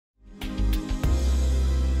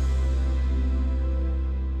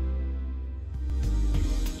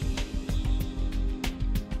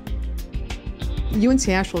UNC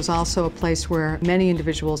Asheville is also a place where many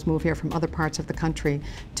individuals move here from other parts of the country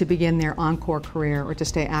to begin their encore career or to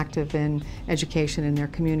stay active in education in their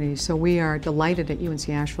communities. So we are delighted at UNC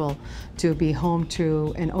Asheville to be home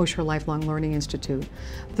to an Osher Lifelong Learning Institute.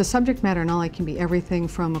 The subject matter in OLLI can be everything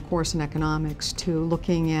from a course in economics to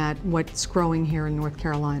looking at what's growing here in North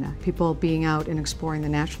Carolina, people being out and exploring the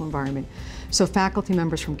natural environment. So faculty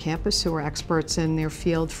members from campus who are experts in their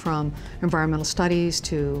field, from environmental studies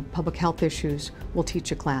to public health issues, will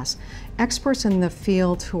teach a class. Experts in the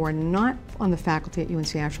field who are not on the faculty at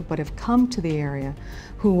UNC Asheville but have come to the area,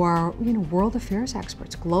 who are world affairs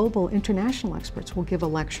experts, global, international experts, will give a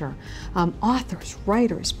lecture. Authors,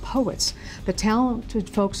 writers, poets, the talented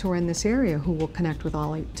folks who are in this area who will connect with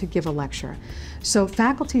OLLI to give a lecture. So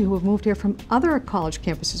faculty who have moved here from other college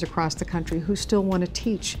campuses across the country who still want to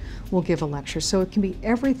teach will give a lecture. So it can be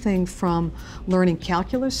everything from learning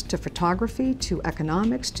calculus to photography to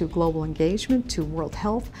economics to global engagement to world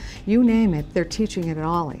health, you name it, they're teaching it at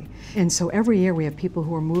OLLI. And so every year we have people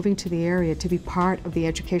who are moving to the area to be part of the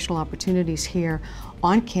educational opportunities here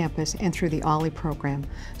on campus and through the OLLI program.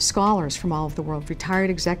 Scholars from all over the world, retired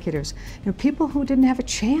executives, people who didn't have a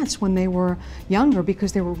chance when they were younger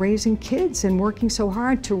because they were raising kids and working so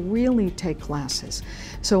hard to really take classes.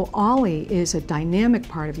 So OLLI is a dynamic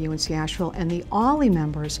part of UNC Asheville, and the OLLI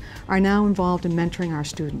members are now involved in mentoring our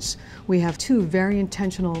students. We have two very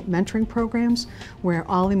intentional mentoring programs where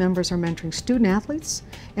OLLI members are mentoring student athletes,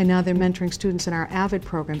 and now they're mentoring students in our AVID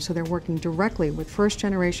program, so they're working directly with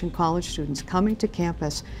first-generation college students coming to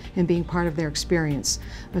campus and being part of their experience.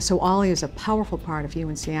 So OLLI is a powerful part of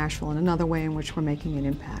UNC Asheville and another way in which we're making an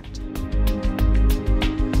impact.